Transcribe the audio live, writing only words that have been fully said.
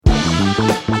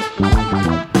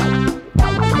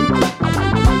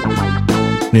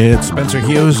It's Spencer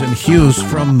Hughes and Hughes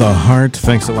from the Heart.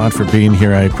 Thanks a lot for being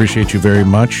here. I appreciate you very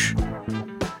much.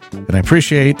 And I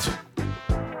appreciate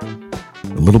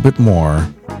a little bit more,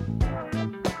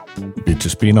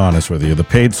 just being honest with you, the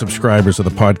paid subscribers of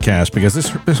the podcast, because this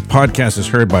podcast is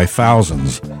heard by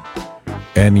thousands,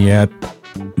 and yet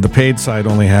the paid side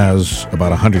only has about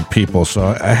 100 people.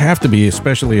 So I have to be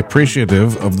especially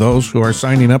appreciative of those who are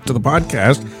signing up to the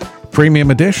podcast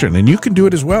premium edition. And you can do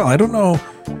it as well. I don't know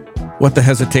what the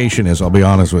hesitation is, I'll be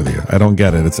honest with you. I don't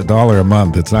get it. It's $1 a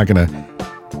month. It's not going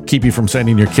to keep you from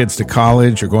sending your kids to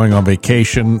college or going on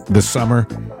vacation this summer.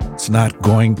 It's not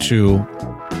going to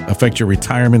affect your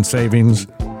retirement savings.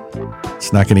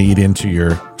 It's not going to eat into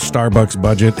your Starbucks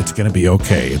budget. It's going to be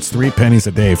okay. It's 3 pennies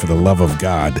a day for the love of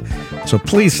God. So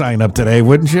please sign up today,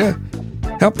 wouldn't you?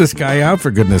 Help this guy out,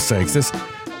 for goodness sakes. This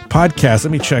podcast,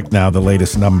 let me check now the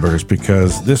latest numbers,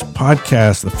 because this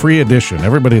podcast, the free edition,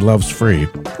 everybody loves free.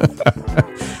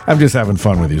 I'm just having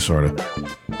fun with you, sort of.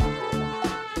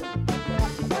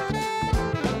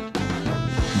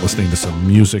 Listening to some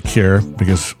music here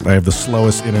because I have the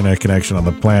slowest internet connection on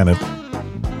the planet.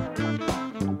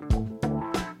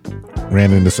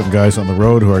 Ran into some guys on the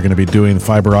road who are going to be doing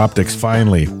fiber optics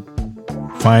finally.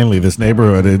 Finally, this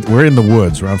neighborhood, we're in the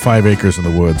woods. We're on 5 acres in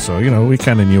the woods. So, we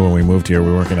kind of knew when we moved here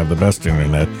we weren't going to have the best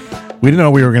internet. We didn't know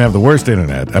we were going to have the worst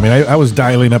internet. I mean, I was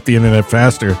dialing up the internet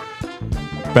faster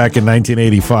back in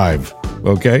 1985,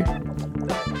 okay?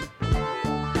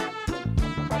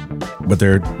 But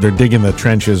they're digging the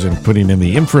trenches and putting in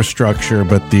the infrastructure,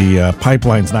 but the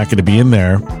pipeline's not going to be in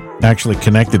there, actually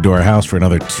connected to our house for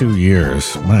another 2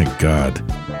 years. My God.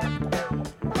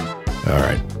 All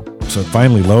right. So it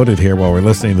finally loaded here while we're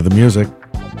listening to the music.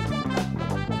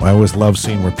 I always love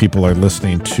seeing where people are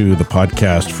listening to the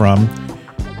podcast from.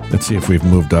 Let's see if we've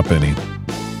moved up any.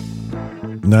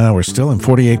 No, we're still in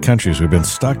 48 countries. We've been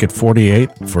stuck at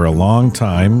 48 for a long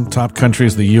time. Top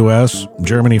countries: the U.S.,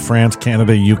 Germany, France,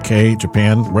 Canada, UK,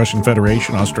 Japan, Russian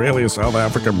Federation, Australia, South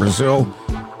Africa, Brazil,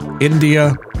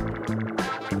 India.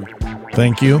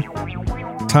 Thank you.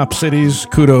 Top cities,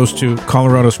 kudos to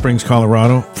Colorado Springs,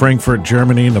 Colorado, Frankfurt,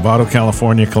 Germany, Novato,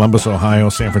 California, Columbus, Ohio,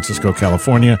 San Francisco,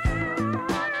 California.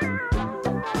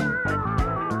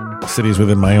 Cities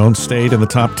within my own state in the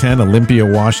top 10, Olympia,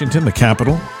 Washington, the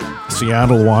capital.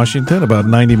 Seattle, Washington, about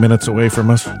 90 minutes away from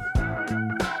us.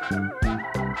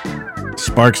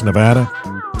 Sparks, Nevada.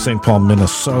 St. Paul,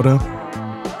 Minnesota.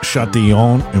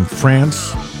 Châtillon in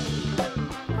France.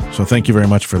 So thank you very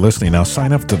much for listening. Now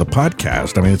sign up to the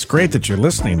podcast. I mean, it's great that you're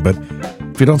listening, but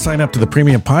if you don't sign up to the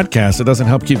premium podcast, it doesn't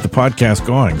help keep the podcast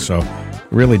going. So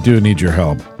really do need your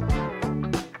help.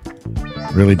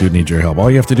 Really do need your help. All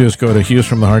you have to do is go to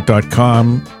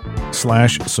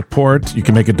hughesfromtheheart.com/support. You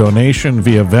can make a donation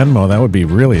via Venmo. That would be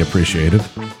really appreciated.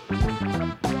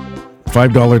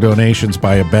 $5 donations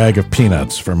buy a bag of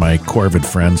peanuts for my corvid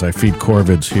friends. I feed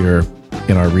corvids here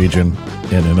in our region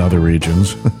and in other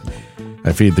regions.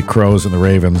 I feed the crows and the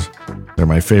ravens. They're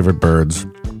my favorite birds.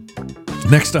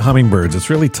 Next to hummingbirds,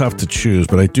 it's really tough to choose,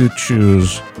 but I do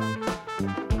choose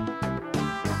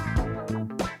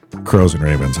crows and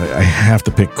ravens. I have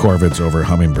to pick corvids over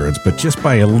hummingbirds, but just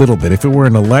by a little bit. If it were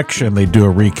an election, they'd do a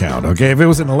recount, okay? If it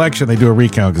was an election, they do a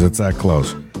recount because it's that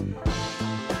close.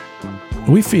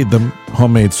 We feed them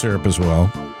homemade syrup as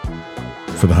well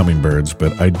for the hummingbirds,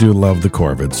 but I do love the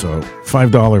corvids. So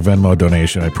 $5 Venmo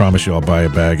donation. I promise you I'll buy a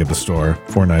bag at the store,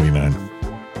 $4.99.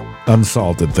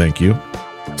 Unsalted, thank you.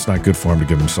 It's not good for them to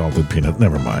give them salted peanut.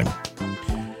 Never mind.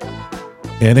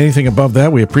 And anything above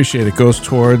that, we appreciate it. Goes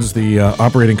towards the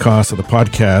operating costs of the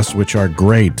podcast, which are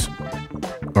great.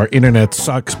 Our internet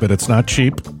sucks, but it's not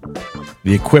cheap.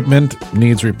 The equipment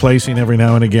needs replacing every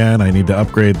now and again. I need to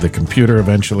upgrade the computer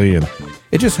eventually, and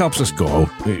it just helps us go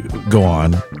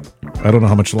on. I don't know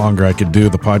how much longer I could do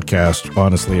the podcast,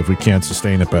 honestly, if we can't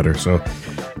sustain it better. So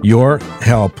your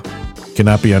help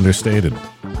cannot be understated.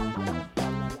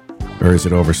 Or is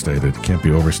it overstated? It can't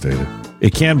be overstated.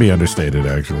 It can be understated,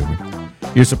 actually.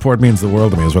 Your support means the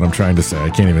world to me is what I'm trying to say. I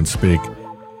can't even speak.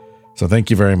 So thank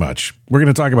you very much. We're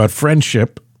going to talk about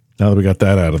friendship, now that we got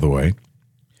that out of the way.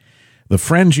 The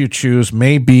friends you choose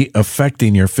may be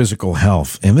affecting your physical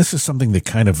health. And this is something that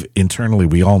kind of internally,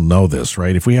 we all know this,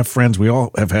 right? If we have friends, we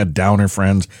all have had downer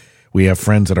friends. We have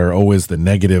friends that are always the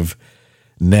negative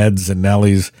Neds and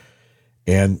Nellies.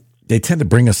 And they tend to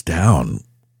bring us down.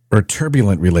 Or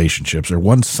turbulent relationships, or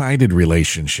one-sided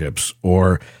relationships,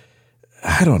 or,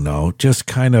 I don't know, just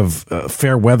kind of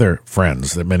fair weather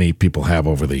friends that many people have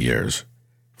over the years.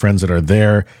 Friends that are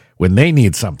there when they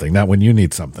need something, not when you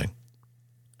need something.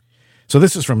 So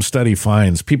this is from Study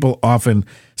Finds. People often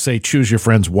say choose your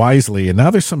friends wisely, and now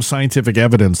there's some scientific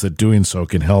evidence that doing so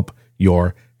can help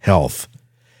your health.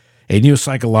 A new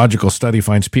psychological study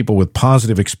finds people with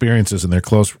positive experiences in their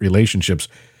close relationships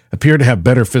appear to have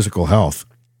better physical health.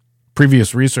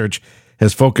 Previous research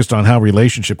has focused on how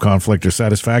relationship conflict or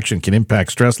satisfaction can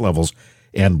impact stress levels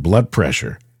and blood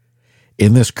pressure.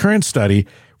 In this current study,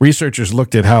 researchers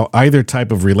looked at how either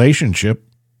type of relationship,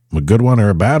 a good one or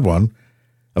a bad one,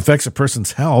 affects a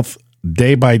person's health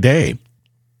day by day.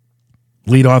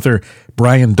 Lead author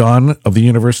Brian Dunn of the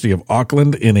University of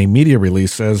Auckland in a media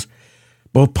release says,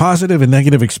 both positive and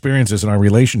negative experiences in our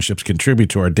relationships contribute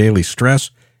to our daily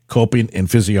stress, coping, and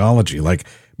physiology, like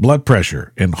blood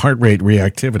pressure and heart rate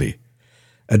reactivity.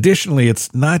 Additionally,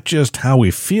 it's not just how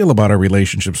we feel about our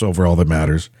relationships overall that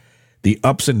matters. The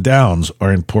ups and downs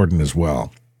are important as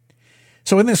well.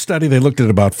 So in this study, they looked at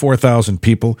about 4,000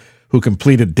 people who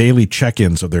completed daily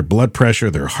check-ins of their blood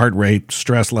pressure, their heart rate,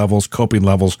 stress levels, coping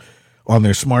levels on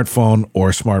their smartphone or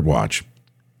smartwatch.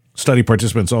 Study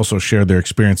participants also shared their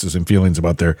experiences and feelings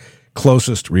about their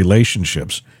closest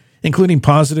relationships, including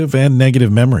positive and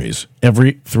negative memories,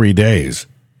 every 3 days.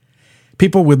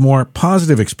 People with more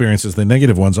positive experiences than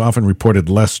negative ones often reported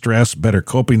less stress, better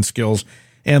coping skills,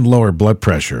 and lower blood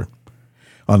pressure.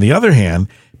 On the other hand,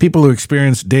 people who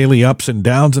experienced daily ups and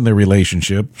downs in their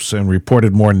relationships and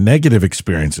reported more negative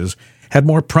experiences had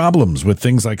more problems with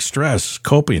things like stress,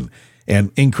 coping,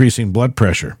 and increasing blood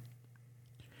pressure.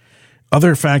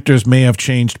 Other factors may have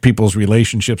changed people's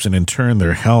relationships and in turn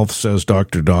their health, says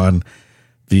Dr. Don.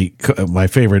 My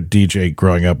favorite DJ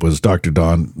growing up was Dr.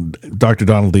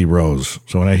 Donald D. Rose.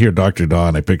 So when I hear Dr.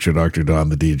 Don, I picture Dr. Don,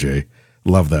 the DJ.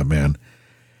 Love that man.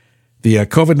 The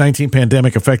COVID-19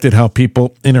 pandemic affected how people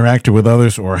interacted with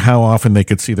others or how often they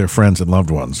could see their friends and loved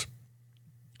ones.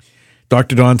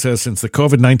 Dr. Don says since the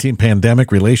COVID-19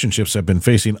 pandemic, relationships have been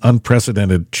facing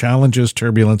unprecedented challenges,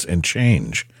 turbulence, and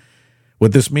change.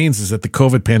 What this means is that the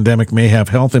COVID pandemic may have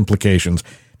health implications,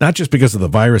 not just because of the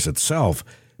virus itself,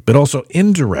 but also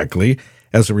indirectly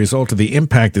as a result of the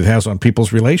impact it has on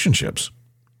people's relationships.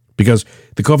 Because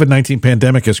the COVID-19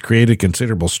 pandemic has created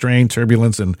considerable strain,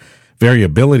 turbulence, and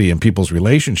variability in people's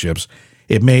relationships,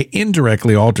 it may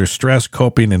indirectly alter stress,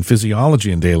 coping, and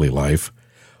physiology in daily life,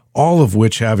 all of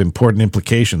which have important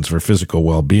implications for physical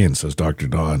well-being, says Dr.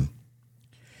 Don.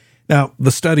 Now,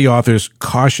 the study authors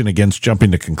caution against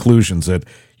jumping to conclusions that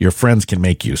your friends can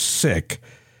make you sick.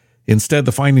 Instead,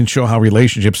 the findings show how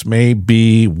relationships may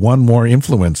be one more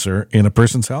influencer in a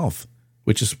person's health,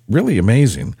 which is really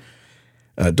amazing.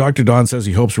 Dr. Don says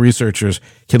he hopes researchers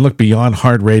can look beyond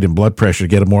heart rate and blood pressure to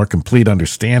get a more complete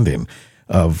understanding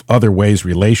of other ways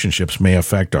relationships may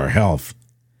affect our health,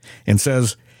 and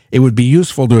says it would be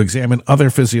useful to examine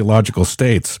other physiological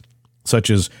states,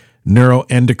 such as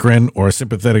neuroendocrine or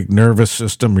sympathetic nervous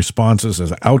system responses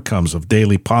as outcomes of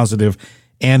daily positive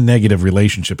and negative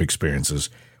relationship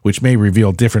experiences, which may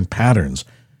reveal different patterns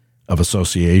of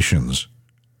associations.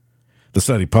 The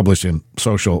study published in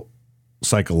Social,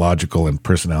 Psychological, and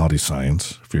Personality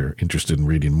Science, if you're interested in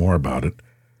reading more about it.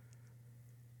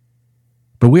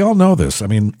 But we all know this. I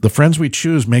mean, the friends we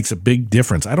choose makes a big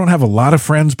difference. I don't have a lot of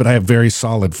friends, but I have very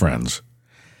solid friends.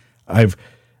 I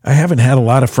haven't had a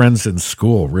lot of friends in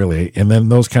school, really, and then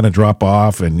those kind of drop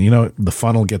off, and, the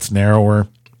funnel gets narrower,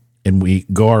 and we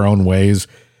go our own ways.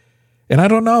 And I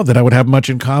don't know that I would have much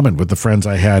in common with the friends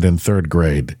I had in third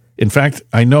grade. In fact,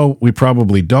 I know we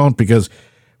probably don't because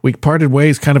we parted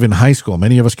ways kind of in high school.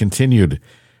 Many of us continued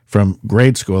from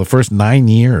grade school. The first 9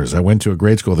 years, I went to a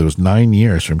grade school that was 9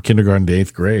 years, from kindergarten to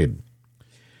 8th grade.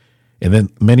 And then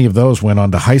many of those went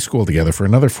on to high school together for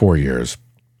another 4 years.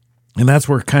 And that's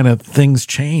where kind of things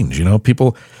change.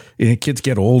 Kids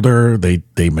get older,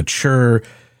 they mature,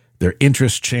 their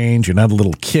interests change. You're not a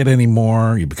little kid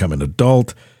anymore. You become an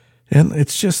adult. And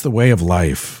it's just the way of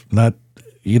life.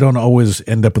 You don't always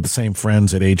end up with the same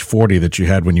friends at age 40 that you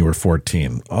had when you were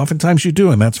 14. Oftentimes you do,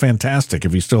 and that's fantastic.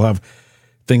 If you still have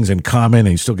things in common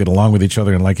and you still get along with each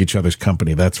other and like each other's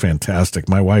company, that's fantastic.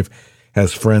 My wife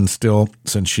has friends still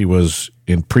since she was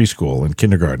in preschool and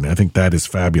kindergarten. I think that is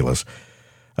fabulous.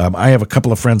 I have a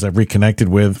couple of friends I've reconnected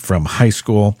with from high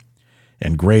school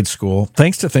and grade school,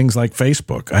 thanks to things like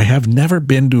Facebook. I have never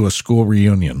been to a school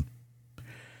reunion.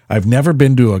 I've never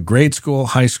been to a grade school,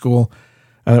 high school.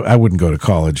 I wouldn't go to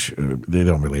college. They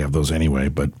don't really have those anyway,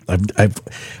 but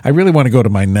I really want to go to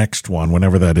my next one,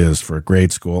 whenever that is, for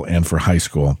grade school and for high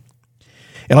school.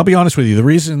 And I'll be honest with you, the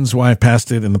reasons why I passed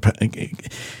them up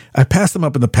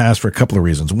in the past for a couple of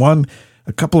reasons. One,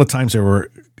 a couple of times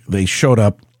they showed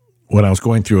up when I was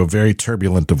going through a very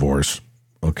turbulent divorce.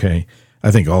 Okay. I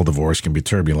think all divorce can be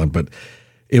turbulent, but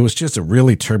it was just a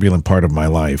really turbulent part of my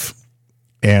life.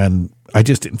 And I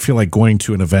just didn't feel like going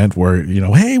to an event where,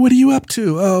 hey, what are you up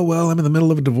to? Oh, well, I'm in the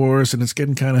middle of a divorce and it's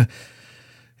getting kind of,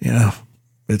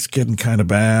 it's getting kind of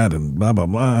bad and blah, blah,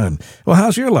 blah. And, well,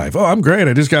 how's your life? Oh, I'm great.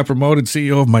 I just got promoted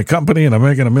CEO of my company and I'm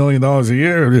making $1 million a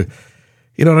year.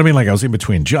 You know what I mean? Like I was in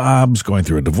between jobs, going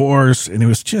through a divorce, and it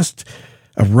was just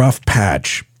a rough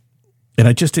patch. And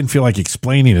I just didn't feel like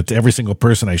explaining it to every single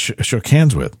person I shook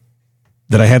hands with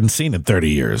that I hadn't seen in 30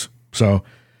 years. So,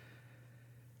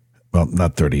 well,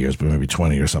 not 30 years, but maybe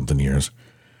 20 or something years.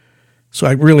 So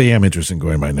I really am interested in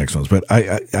going to my next ones. But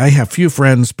I have few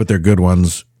friends, but they're good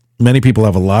ones. Many people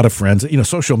have a lot of friends.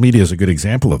 Social media is a good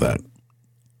example of that.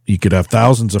 You could have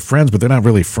thousands of friends, but they're not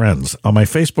really friends. On my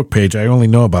Facebook page, I only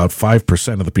know about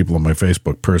 5% of the people on my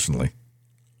Facebook personally.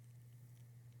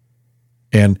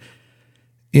 And,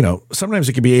 sometimes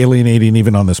it can be alienating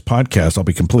even on this podcast. I'll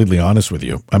be completely honest with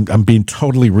you. I'm being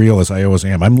totally real as I always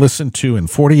am. I'm listened to in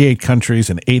 48 countries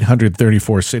and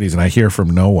 834 cities, and I hear from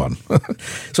no one.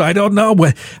 So I don't know.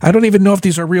 I don't even know if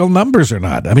these are real numbers or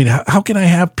not. I mean, how can I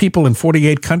have people in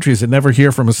 48 countries and never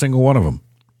hear from a single one of them?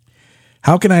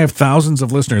 How can I have thousands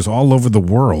of listeners all over the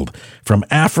world, from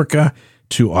Africa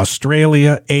to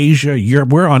Australia, Asia, Europe?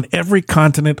 We're on every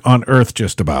continent on Earth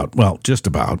just about. Well, just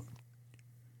about.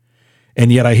 And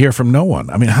yet I hear from no one.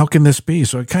 I mean, how can this be?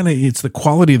 So it's the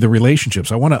quality of the relationships.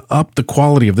 I want to up the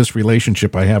quality of this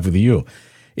relationship I have with you.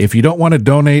 If you don't want to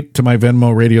donate to my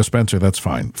Venmo, Radio Spencer, that's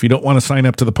fine. If you don't want to sign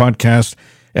up to the podcast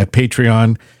at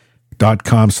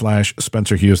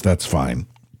patreon.com/Spencer Hughes, that's fine.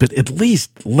 But at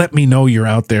least let me know you're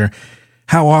out there,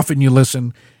 how often you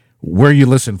listen, where you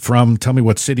listen from, tell me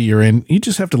what city you're in. You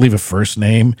just have to leave a first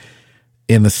name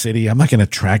in the city. I'm not going to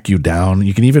track you down.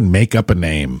 You can even make up a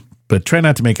name. But try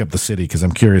not to make up the city because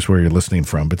I'm curious where you're listening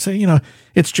from. But say,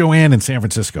 it's Joanne in San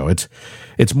Francisco. It's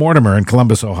Mortimer in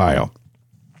Columbus, Ohio.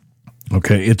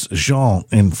 Okay, it's Jean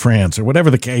in France or whatever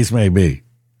the case may be.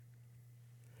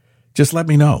 Just let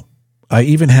me know. I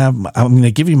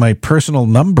give you my personal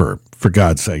number, for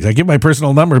God's sakes. I give my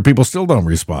personal number and people still don't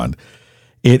respond.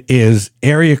 It is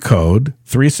area code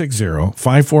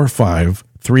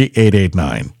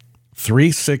 360-545-3889.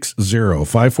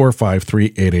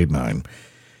 360-545-3889.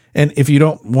 And if you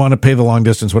don't want to pay the long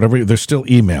distance, whatever, there's still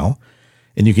email.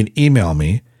 And you can email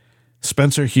me,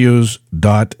 SpencerHughes.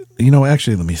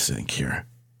 Actually, let me think here.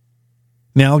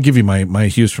 Now I'll give you my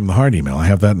Hughes from the Heart email. I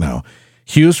have that now.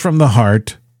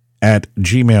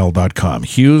 HughesFromTheHeart@gmail.com.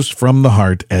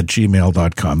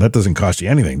 HughesFromTheHeart@gmail.com. That doesn't cost you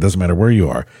anything. Doesn't matter where you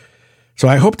are. So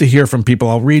I hope to hear from people.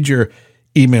 I'll read your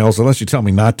emails, unless you tell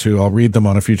me not to. I'll read them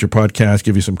on a future podcast,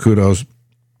 give you some kudos.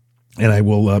 And I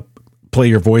will play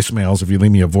your voicemails. If you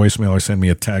leave me a voicemail or send me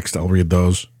a text, I'll read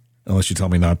those, unless you tell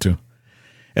me not to,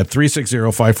 at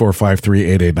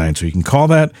 360-545-3889. So you can call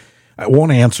that. I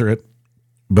won't answer it,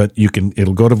 but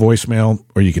it'll go to voicemail,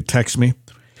 or you could text me,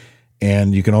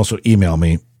 and you can also email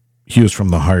me,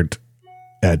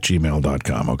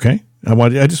 HughesFromTheHeart@gmail.com, okay?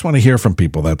 I just want to hear from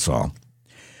people, that's all.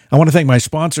 I want to thank my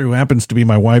sponsor, who happens to be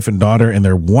my wife and daughter, and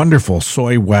their wonderful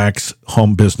soy wax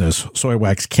home business, soy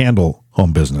wax candle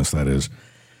home business, that is.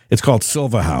 It's called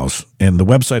Silva House, and the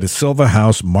website is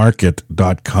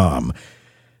silvahousemarket.com.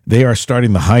 They are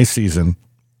starting the high season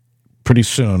pretty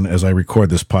soon as I record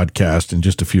this podcast in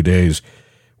just a few days,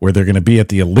 where they're going to be at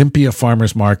the Olympia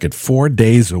Farmers Market 4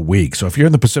 days a week. So if you're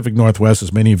in the Pacific Northwest,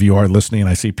 as many of you are listening,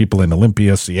 I see people in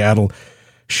Olympia, Seattle,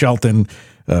 Shelton,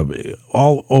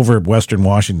 all over Western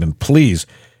Washington, please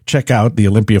check out the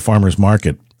Olympia Farmers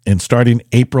Market. And starting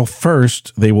April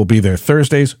 1st, they will be there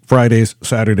Thursdays, Fridays,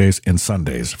 Saturdays, and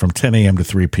Sundays from 10 a.m. to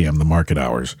 3 p.m., the market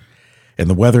hours. And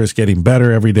the weather is getting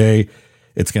better every day.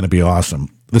 It's going to be awesome.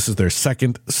 This is their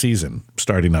second season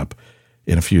starting up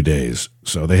in a few days.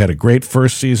 So they had a great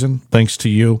first season, thanks to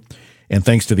you, and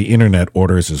thanks to the internet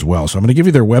orders as well. So I'm going to give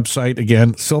you their website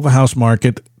again,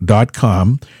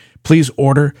 silvahousemarket.com. Please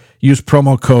order. Use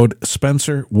promo code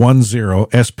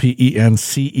Spencer10,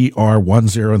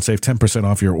 SPENCER10, and save 10%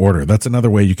 off your order. That's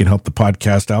another way you can help the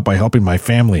podcast out, by helping my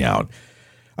family out.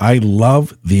 I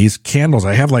love these candles.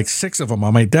 I have like 6 of them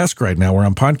on my desk right now where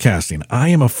I'm podcasting. I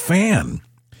am a fan.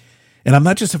 And I'm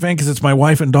not just a fan because it's my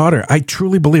wife and daughter. I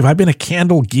truly believe I've been a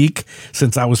candle geek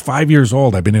since I was 5 years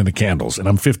old. I've been into candles, and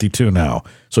I'm 52 now.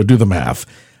 So do the math.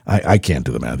 I can't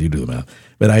do the math. You do the math.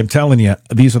 But I'm telling you,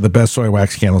 these are the best soy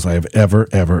wax candles I have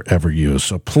ever used.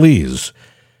 So please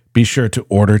be sure to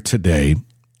order today.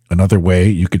 Another way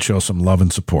you could show some love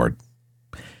and support.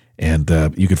 And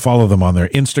you could follow them on their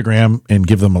Instagram and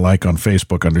give them a like on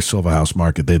Facebook under Silva House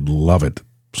Market. They'd love it.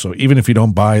 So even if you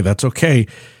don't buy, that's okay.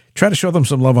 Try to show them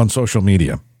some love on social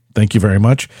media. Thank you very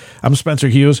much. I'm Spencer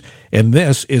Hughes, and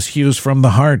this is Hughes from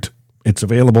the Heart. It's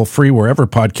available free wherever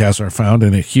podcasts are found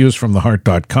and at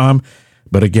hughesfromtheheart.com.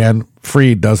 But again,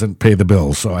 free doesn't pay the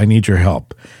bills, so I need your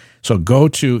help. So go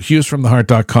to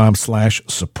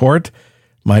hughesfromtheheart.com/support.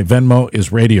 My Venmo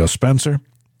is Radio Spencer.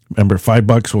 Remember,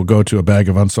 $5 will go to a bag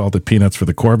of unsalted peanuts for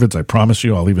the Corvids. I promise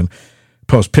you. I'll even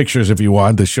post pictures if you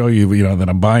want to show you, that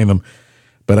I'm buying them.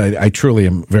 But I truly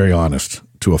am very honest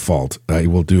to a fault. I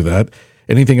will do that.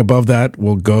 Anything above that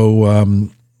will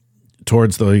go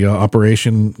towards the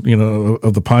operation,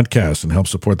 of the podcast and help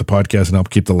support the podcast and help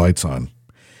keep the lights on.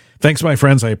 Thanks, my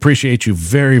friends. I appreciate you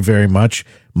very, very much.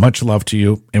 Much love to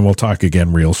you, and we'll talk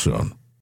again real soon.